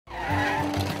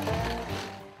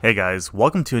Hey guys,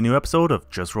 welcome to a new episode of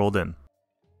Just Rolled In.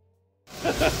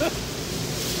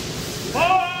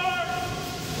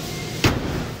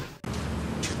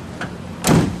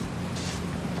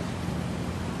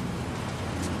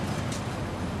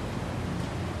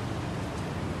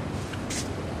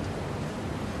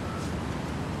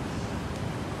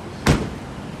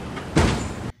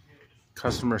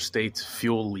 Customer states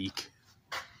fuel leak.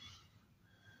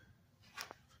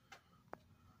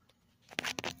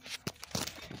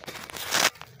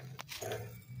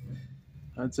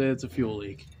 I'd say it's a fuel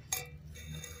leak.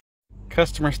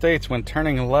 Customer states when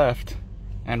turning left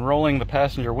and rolling the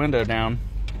passenger window down,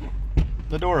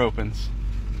 the door opens.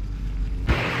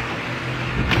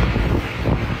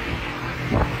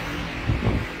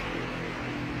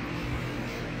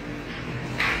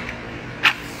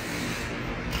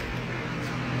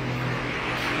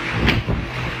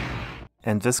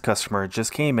 And this customer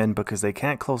just came in because they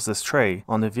can't close this tray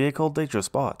on the vehicle they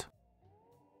just bought.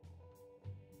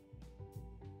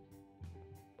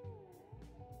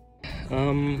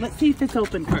 Let's see if it's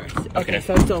open first. Okay,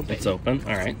 so it's open. It's open.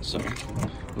 All right, so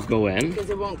we'll go in. Because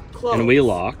it won't close. And we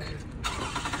lock.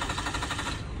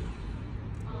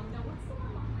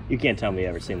 You can't tell me you've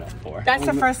ever seen that before. That's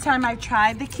the first time I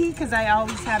tried the key because I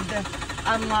always have the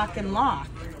unlock and lock.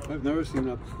 I've never seen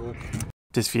that before.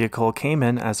 This vehicle came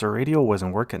in as the radio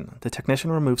wasn't working. The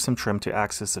technician removed some trim to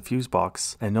access the fuse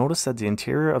box and noticed that the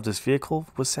interior of this vehicle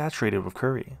was saturated with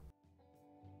curry.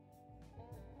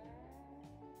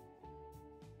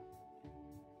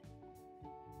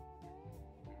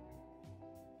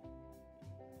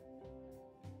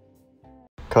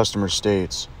 Customer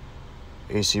states,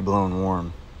 AC blowing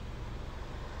warm.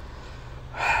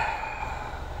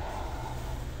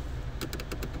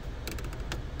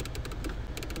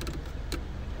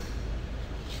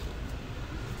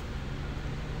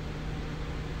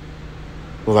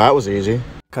 Well, that was easy.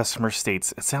 Customer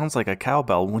states it sounds like a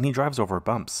cowbell when he drives over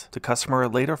bumps. The customer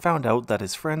later found out that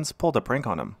his friends pulled a prank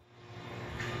on him.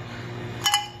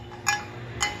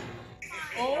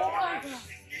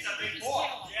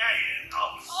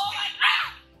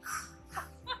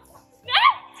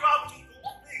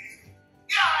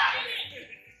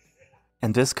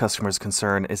 And this customer's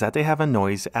concern is that they have a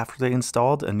noise after they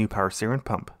installed a new power steering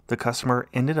pump. The customer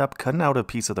ended up cutting out a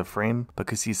piece of the frame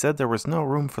because he said there was no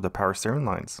room for the power steering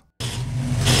lines.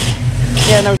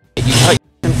 Yeah, no, you cut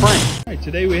your frame. Alright,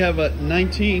 today we have a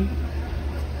 19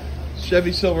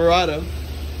 Chevy Silverado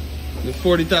with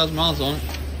 40,000 miles on it,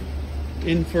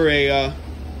 in for a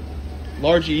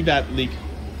large EVAP leak.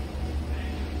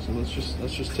 So let's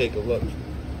just take a look.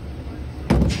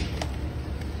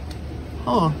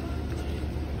 Huh.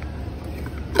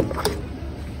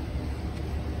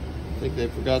 I think they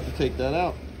forgot to take that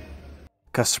out.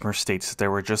 Customer states that they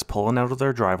were just pulling out of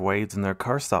their driveway, then their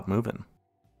car stopped moving.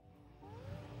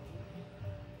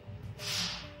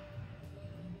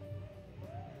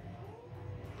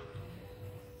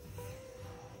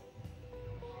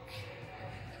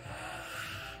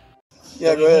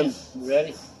 Yeah, go ahead. You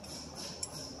ready?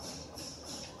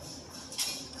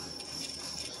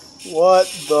 What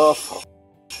the f?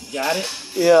 Got it?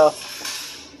 Yeah.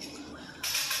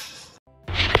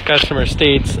 Customer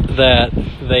states that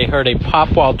they heard a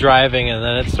pop while driving and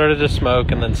then it started to smoke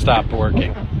and then stopped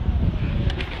working.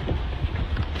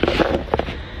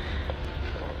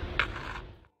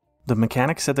 The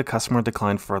mechanic said the customer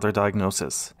declined further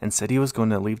diagnosis and said he was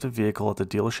going to leave the vehicle at the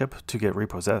dealership to get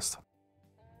repossessed.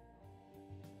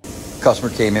 Customer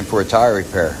came in for a tire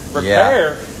repair.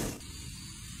 Repair? Yeah.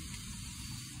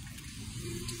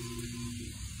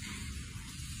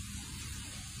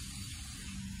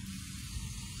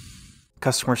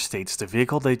 Customer states the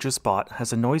vehicle they just bought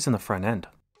has a noise in the front end.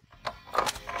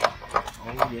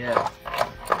 Oh yeah.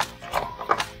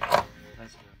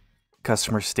 That's good.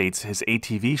 Customer states his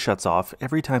ATV shuts off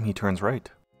every time he turns right.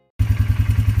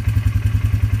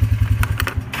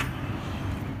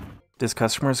 This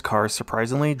customer's car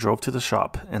surprisingly drove to the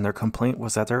shop and their complaint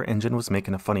was that their engine was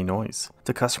making a funny noise.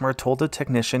 The customer told the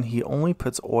technician he only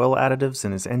puts oil additives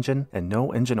in his engine and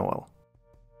no engine oil.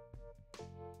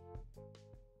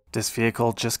 This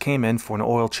vehicle just came in for an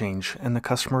oil change and the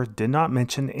customer did not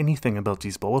mention anything about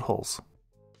these bullet holes.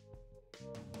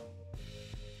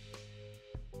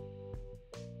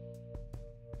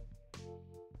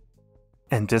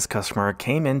 And this customer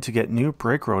came in to get new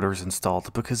brake rotors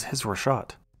installed because his were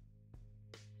shot.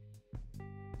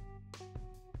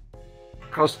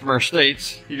 Customer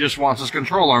states he just wants his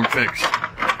control arm fixed.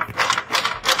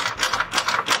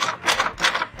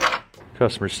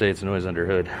 Customer states noise under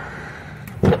hood.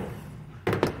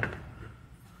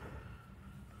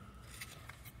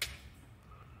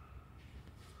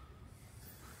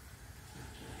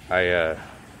 I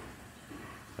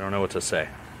don't know what to say.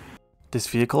 This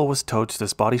vehicle was towed to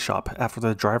this body shop after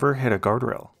the driver hit a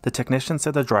guardrail. The technician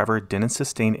said the driver didn't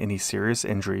sustain any serious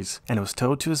injuries and it was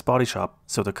towed to his body shop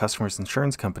so the customer's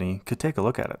insurance company could take a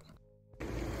look at it.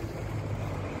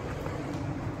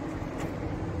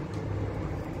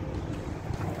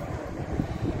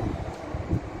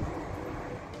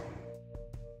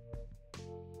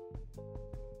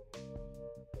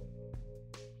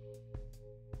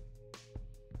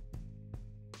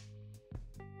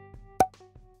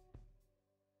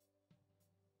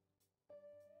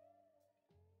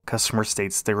 Customer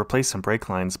states they replaced some brake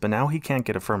lines, but now he can't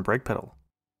get a firm brake pedal.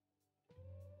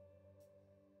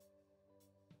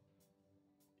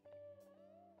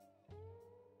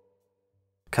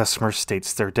 Customer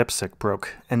states their dipstick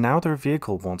broke, and now their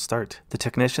vehicle won't start. The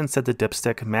technician said the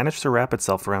dipstick managed to wrap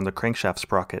itself around the crankshaft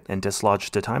sprocket and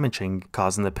dislodged the timing chain,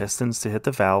 causing the pistons to hit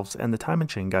the valves and the timing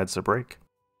chain guides the brake.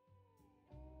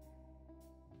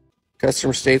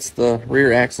 Customer states the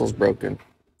rear axle is broken.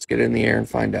 Let's get in the air and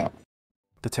find out.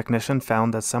 The technician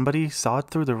found that somebody saw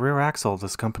it through the rear axle of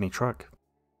this company truck.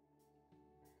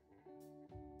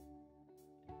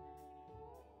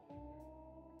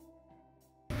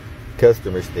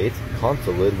 Customer states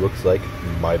console lid looks like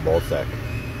my ball sack.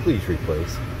 Please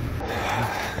replace.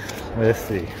 Let's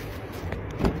see.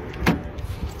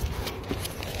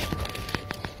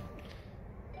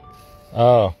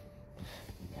 Oh.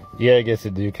 Yeah, I guess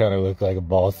it do kind of look like a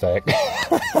ball sack.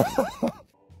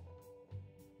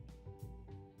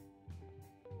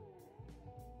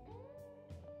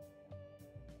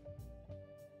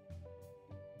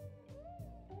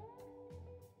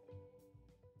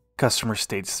 Customer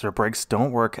states their brakes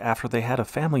don't work after they had a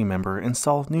family member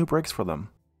install new brakes for them.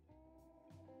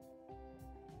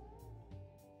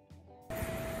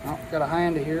 Well, got a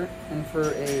Hyundai here, and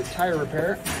for a tire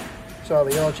repair. Saw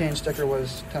the yellow chain sticker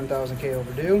was 10,000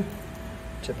 overdue.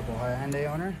 Typical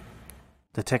Hyundai owner.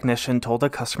 The technician told the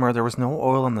customer there was no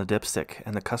oil on the dipstick,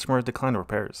 and the customer declined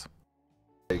repairs.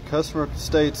 A customer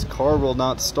states car will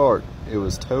not start. It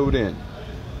was towed in.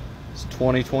 It's a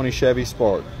 2020 Chevy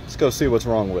Spark. Let's go see what's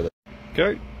wrong with it.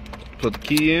 Okay, put the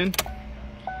key in.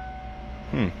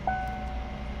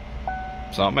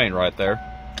 Something ain't right there.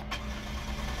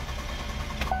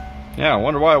 Yeah, I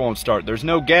wonder why it won't start. There's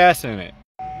no gas in it.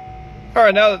 All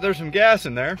right, now that there's some gas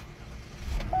in there.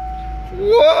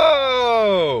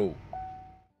 Whoa!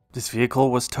 This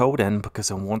vehicle was towed in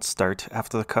because it won't start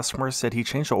after the customer said he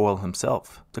changed the oil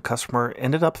himself. The customer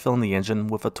ended up filling the engine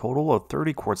with a total of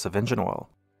 30 quarts of engine oil.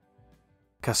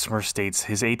 Customer states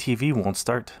his ATV won't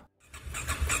start.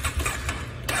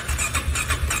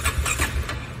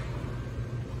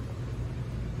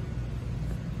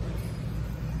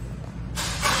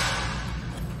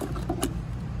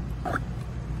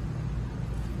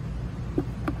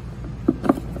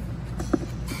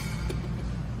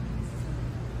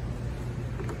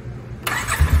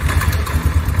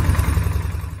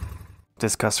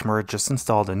 This customer just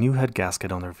installed a new head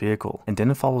gasket on their vehicle and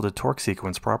didn't follow the torque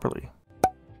sequence properly.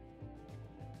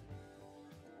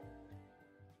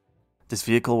 This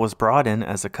vehicle was brought in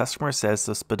as the customer says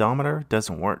the speedometer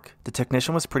doesn't work. The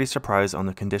technician was pretty surprised on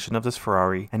the condition of this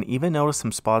Ferrari and even noticed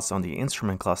some spots on the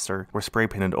instrument cluster were spray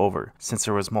painted over, since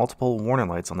there was multiple warning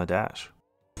lights on the dash.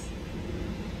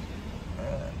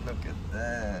 Look at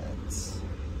that.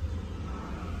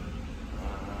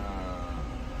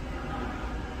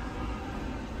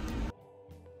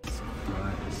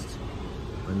 Surprised.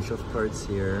 Bunch of parts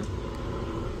here.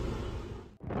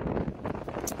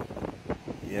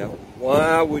 Yeah,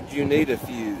 why would you need a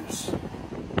fuse?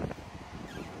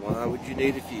 Why would you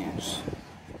need a fuse?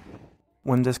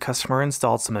 When this customer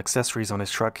installed some accessories on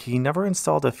his truck, he never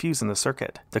installed a fuse in the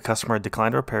circuit. The customer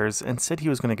declined repairs and said he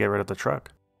was going to get rid of the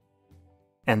truck.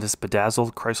 And this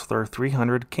bedazzled Chrysler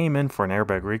 300 came in for an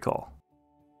airbag recall.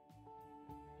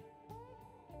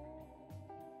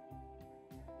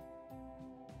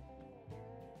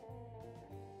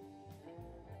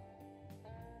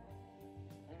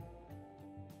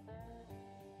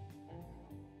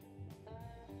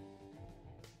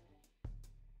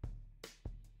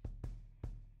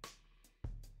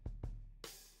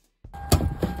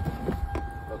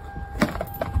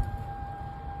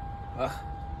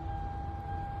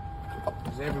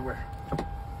 It's everywhere.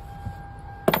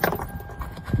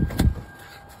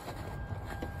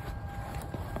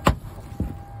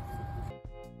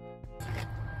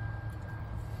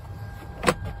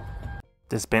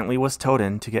 This Bentley was towed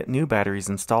in to get new batteries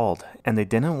installed, and they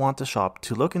didn't want the shop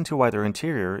to look into why their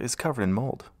interior is covered in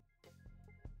mold.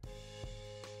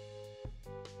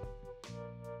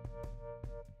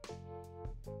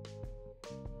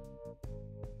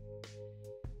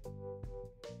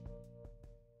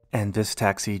 And this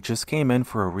taxi just came in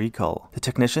for a recall. The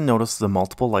technician noticed the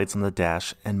multiple lights on the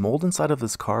dash and mold inside of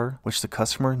this car, which the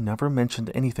customer never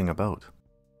mentioned anything about.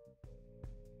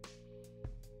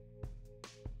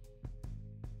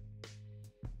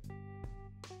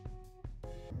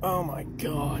 Oh my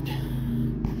god.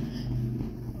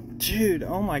 Dude,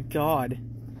 oh my god.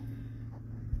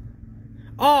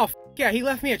 Oh, yeah, he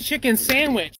left me a chicken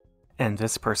sandwich. And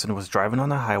this person was driving on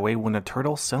the highway when a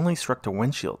turtle suddenly struck the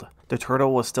windshield. The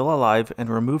turtle was still alive and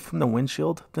removed from the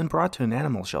windshield, then brought to an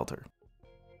animal shelter.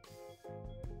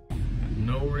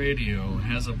 No radio,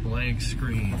 has a blank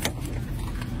screen.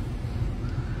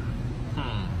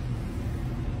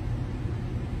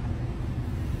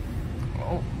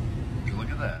 Oh, look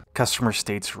at that. Customer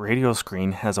states radio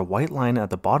screen has a white line at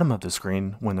the bottom of the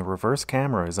screen when the reverse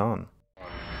camera is on.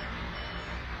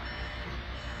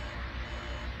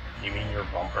 You mean your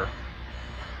bumper?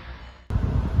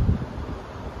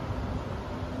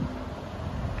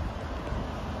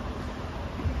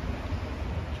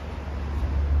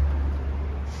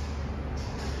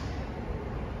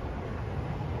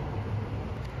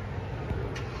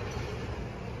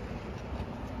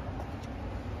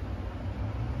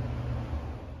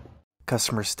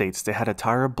 Customer states they had a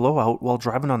tire blow out while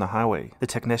driving on the highway. The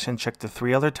technician checked the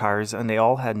 3 other tires and they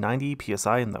all had 90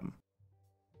 psi in them.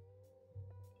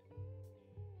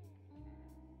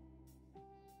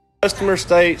 Customer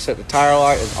states that the tire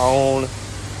light is on.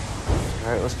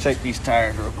 Alright, let's check these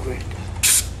tires real quick.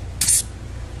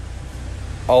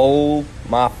 Oh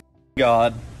my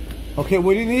god. Okay,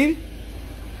 what do you need?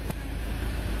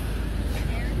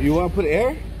 You want to put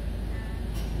air?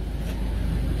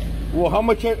 Well, how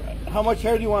much air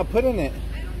do you want to put in it?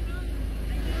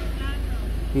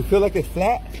 You feel like it's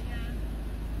flat?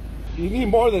 You need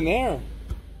more than air.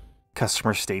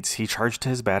 Customer states he charged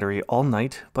his battery all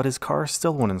night, but his car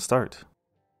still wouldn't start.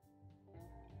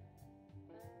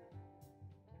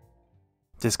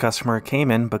 This customer came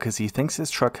in because he thinks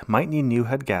his truck might need new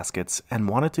head gaskets and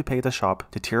wanted to pay the shop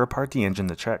to tear apart the engine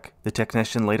to check. The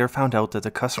technician later found out that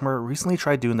the customer recently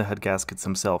tried doing the head gaskets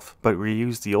himself, but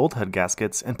reused the old head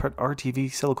gaskets and put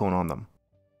RTV silicone on them.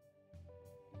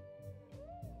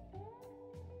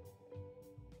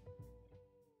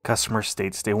 Customer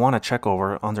states they want to check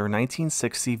over on their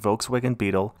 1960 Volkswagen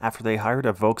Beetle after they hired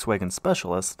a Volkswagen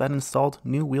specialist that installed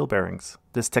new wheel bearings.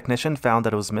 This technician found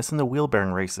that it was missing the wheel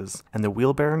bearing races, and the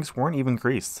wheel bearings weren't even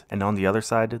greased, and on the other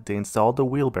side, they installed the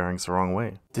wheel bearings the wrong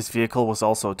way. This vehicle was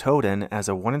also towed in as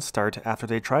a wouldn't start after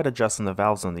they tried adjusting the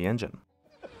valves on the engine.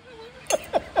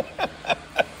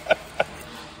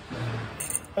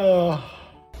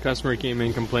 Customer came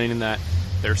in complaining that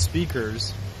their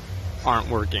speakers aren't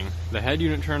working. The head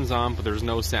unit turns on, but there's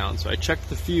no sound. So I checked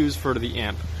the fuse for the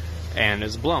amp, and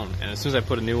it's blown. And as soon as I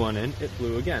put a new one in, it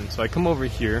blew again. So I come over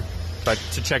here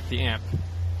to check the amp,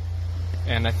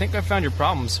 and I think I found your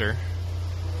problem, sir.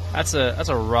 That's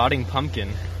a rotting pumpkin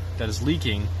that is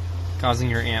leaking, causing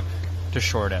your amp to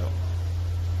short out.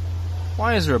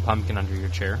 Why is there a pumpkin under your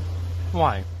chair?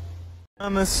 Why?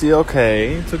 Let's see.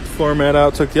 Okay, took the floor mat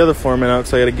out, took the other floor mat out,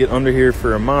 so I got to get under here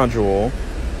for a module.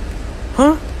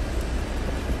 Huh?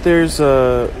 There's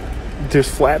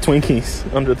flat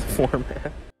Twinkies under the floor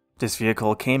mat. This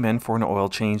vehicle came in for an oil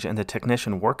change, and the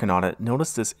technician working on it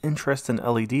noticed this interesting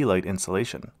LED light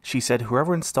installation. She said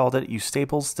whoever installed it used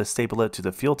staples to staple it to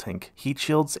the fuel tank, heat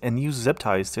shields, and used zip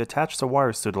ties to attach the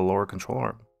wires to the lower control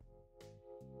arm.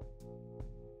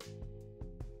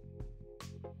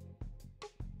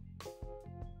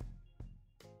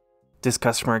 This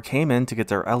customer came in to get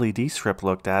their LED strip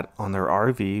looked at on their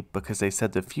RV because they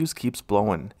said the fuse keeps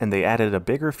blowing, and they added a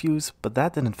bigger fuse, but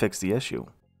that didn't fix the issue.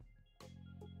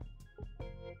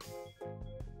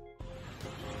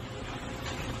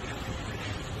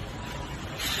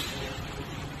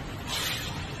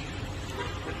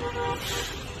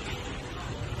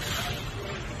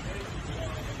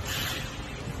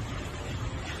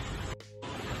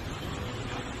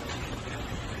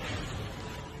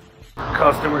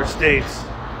 Customer states,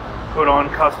 put on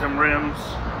custom rims,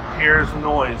 hears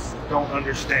noise, don't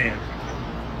understand.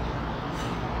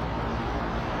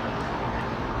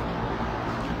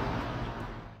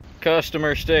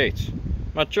 Customer states,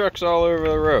 my truck's all over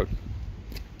the road.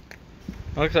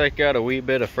 Looks like got a wee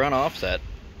bit of front offset.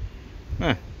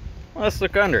 Huh, let's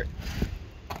look under it.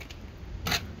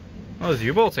 Well, those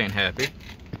U-bolts ain't happy.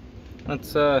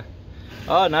 That's, oh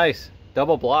nice,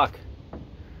 double block.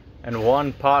 And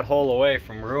one pothole away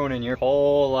from ruining your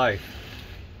whole life.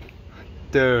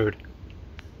 Dude.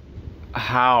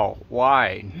 How?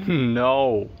 Why?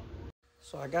 No.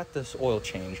 So I got this oil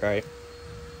change, right?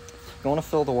 You want to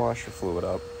fill the washer fluid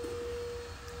up.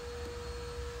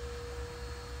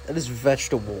 That is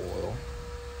vegetable oil.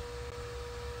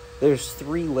 There's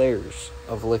 3 layers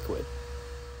of liquid.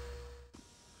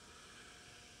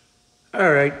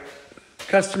 All right.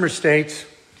 Customer states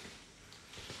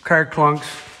car clunks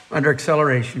under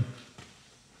acceleration.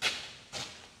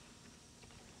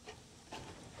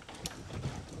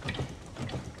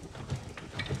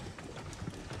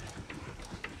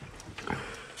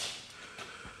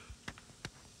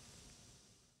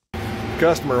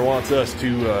 Customer wants us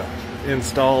to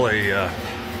install a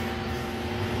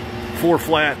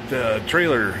 4-flat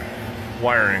trailer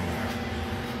wiring.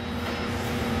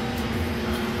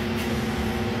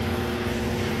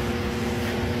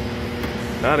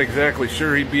 Not exactly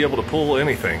sure he'd be able to pull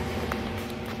anything.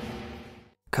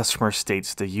 Customer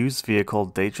states the used vehicle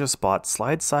they just bought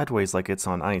slides sideways like it's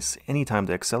on ice anytime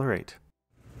they accelerate.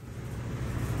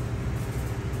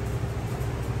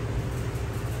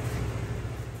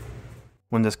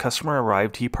 When this customer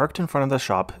arrived, he parked in front of the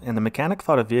shop and the mechanic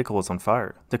thought a vehicle was on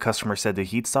fire. The customer said that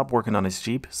he'd stopped working on his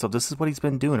Jeep, so this is what he's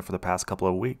been doing for the past couple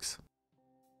of weeks.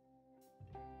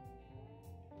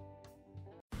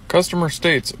 Customer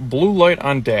states blue light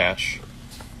on dash.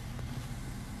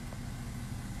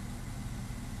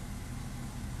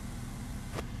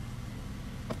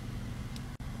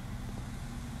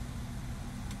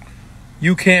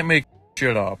 You can't make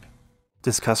shit up.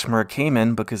 This customer came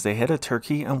in because they hit a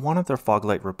turkey and wanted their fog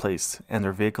light replaced, and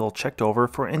their vehicle checked over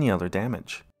for any other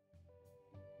damage.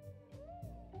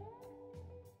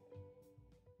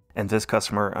 And this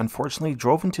customer unfortunately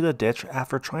drove into the ditch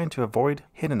after trying to avoid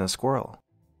hitting a squirrel.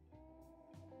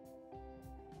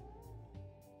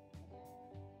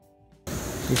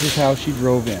 This is how she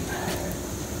drove in.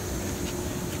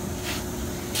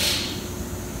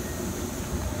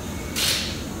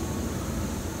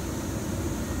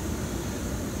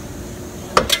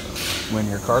 When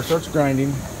your car starts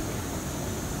grinding,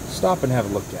 stop and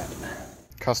have a look at it.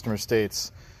 Customer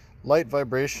states, light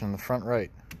vibration in the front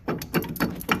right.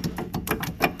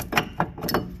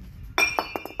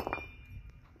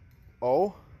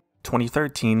 Oh?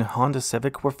 2013 Honda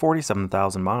Civic with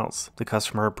 47,000 miles. The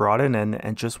customer brought it in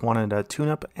and just wanted a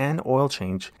tune-up and oil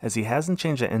change, as he hasn't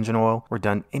changed the engine oil or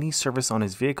done any service on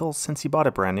his vehicle since he bought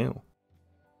it brand new.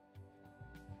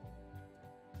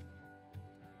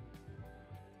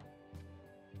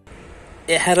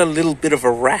 It had a little bit of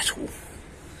a rattle.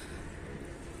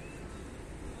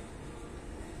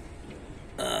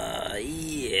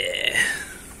 Yeah.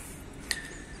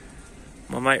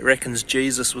 My mate reckons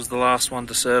Jesus was the last one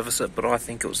to service it, but I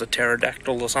think it was a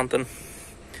pterodactyl or something.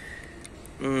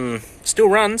 Still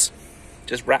runs,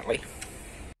 just rattly.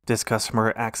 This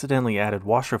customer accidentally added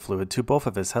washer fluid to both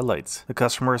of his headlights. The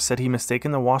customer said he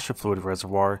mistaken the washer fluid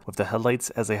reservoir with the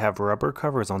headlights as they have rubber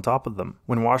covers on top of them.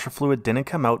 When washer fluid didn't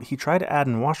come out, he tried to add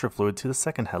in washer fluid to the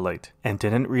second headlight, and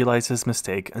didn't realize his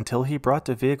mistake until he brought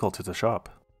the vehicle to the shop.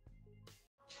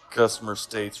 Customer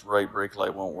states right brake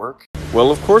light won't work.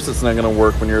 Well, of course it's not going to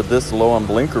work when you're this low on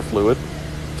blinker fluid.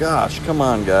 Gosh, come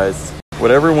on guys.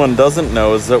 What everyone doesn't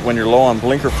know is that when you're low on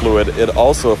blinker fluid, it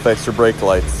also affects your brake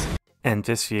lights. And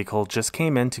this vehicle just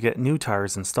came in to get new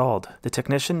tires installed. The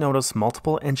technician noticed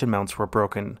multiple engine mounts were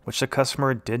broken, which the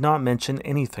customer did not mention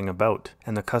anything about,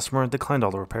 and the customer declined all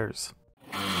the repairs.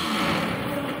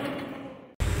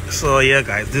 So yeah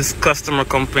guys, this customer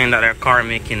complained that their car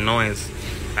making noise.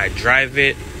 I drive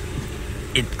it,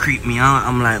 it creeped me out.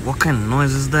 I'm like, what kind of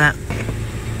noise is that?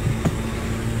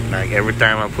 Like every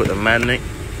time I put the magnet,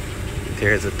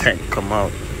 there's a tank come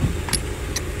out.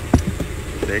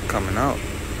 They're coming out.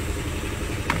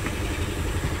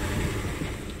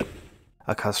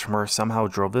 A customer somehow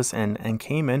drove this in and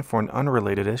came in for an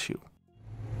unrelated issue.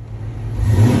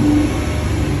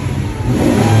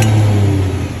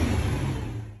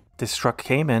 This truck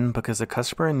came in because the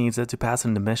customer needs it to pass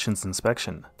an emissions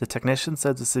inspection. The technician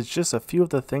said this is just a few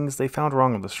of the things they found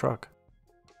wrong with this truck.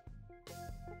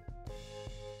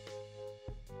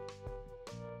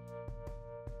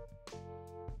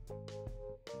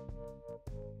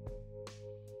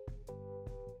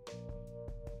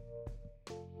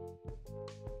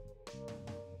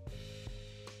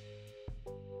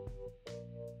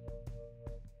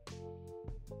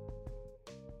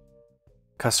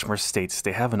 Customer states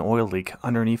they have an oil leak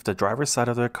underneath the driver's side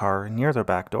of their car near their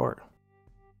back door.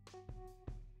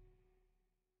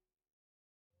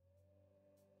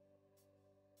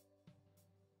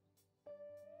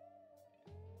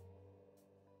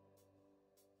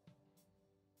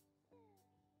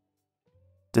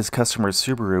 This customer's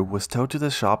Subaru was towed to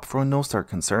the shop for a no-start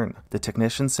concern. The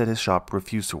technician said his shop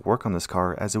refused to work on this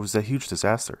car as it was a huge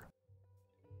disaster.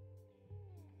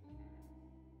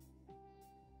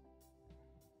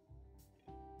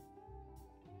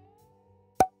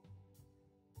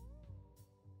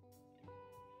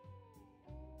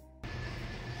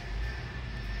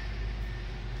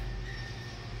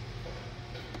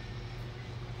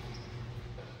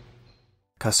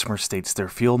 Customer states their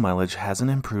fuel mileage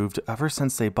hasn't improved ever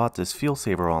since they bought this fuel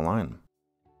saver online.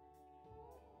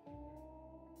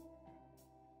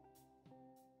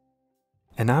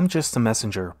 And I'm just the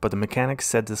messenger, but the mechanic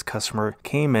said this customer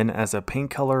came in as a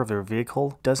paint color of their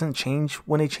vehicle doesn't change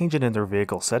when they change it in their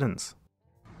vehicle settings.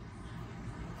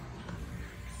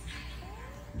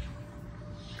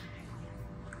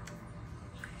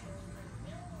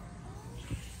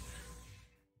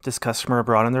 This customer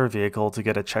brought in their vehicle to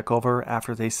get a check over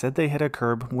after they said they hit a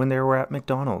curb when they were at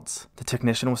McDonald's. The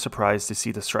technician was surprised to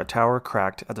see the strut tower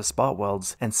cracked at the spot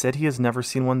welds and said he has never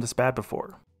seen one this bad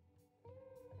before.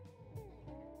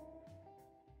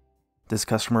 This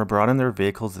customer brought in their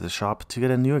vehicle to the shop to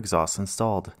get a new exhaust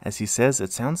installed, as he says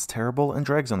it sounds terrible and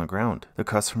drags on the ground. The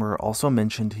customer also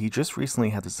mentioned he just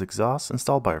recently had this exhaust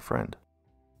installed by a friend.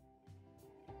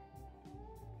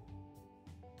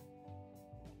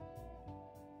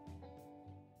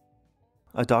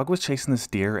 A dog was chasing this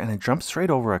deer and it jumped straight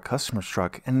over a customer's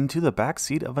truck and into the back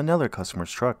seat of another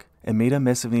customer's truck. It made a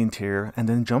mess of the interior and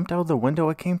then jumped out of the window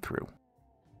it came through.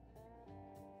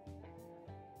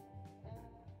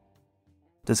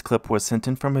 This clip was sent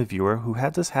in from a viewer who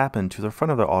had this happen to the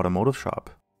front of the automotive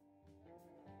shop.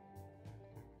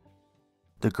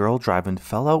 The girl driving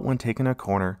fell out when taking a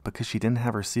corner because she didn't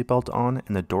have her seatbelt on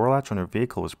and the door latch on her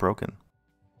vehicle was broken.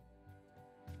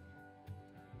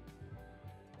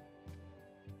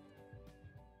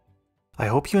 I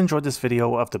hope you enjoyed this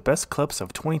video of the best clips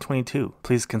of 2022.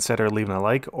 Please consider leaving a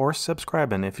like or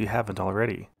subscribing if you haven't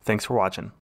already. Thanks for watching.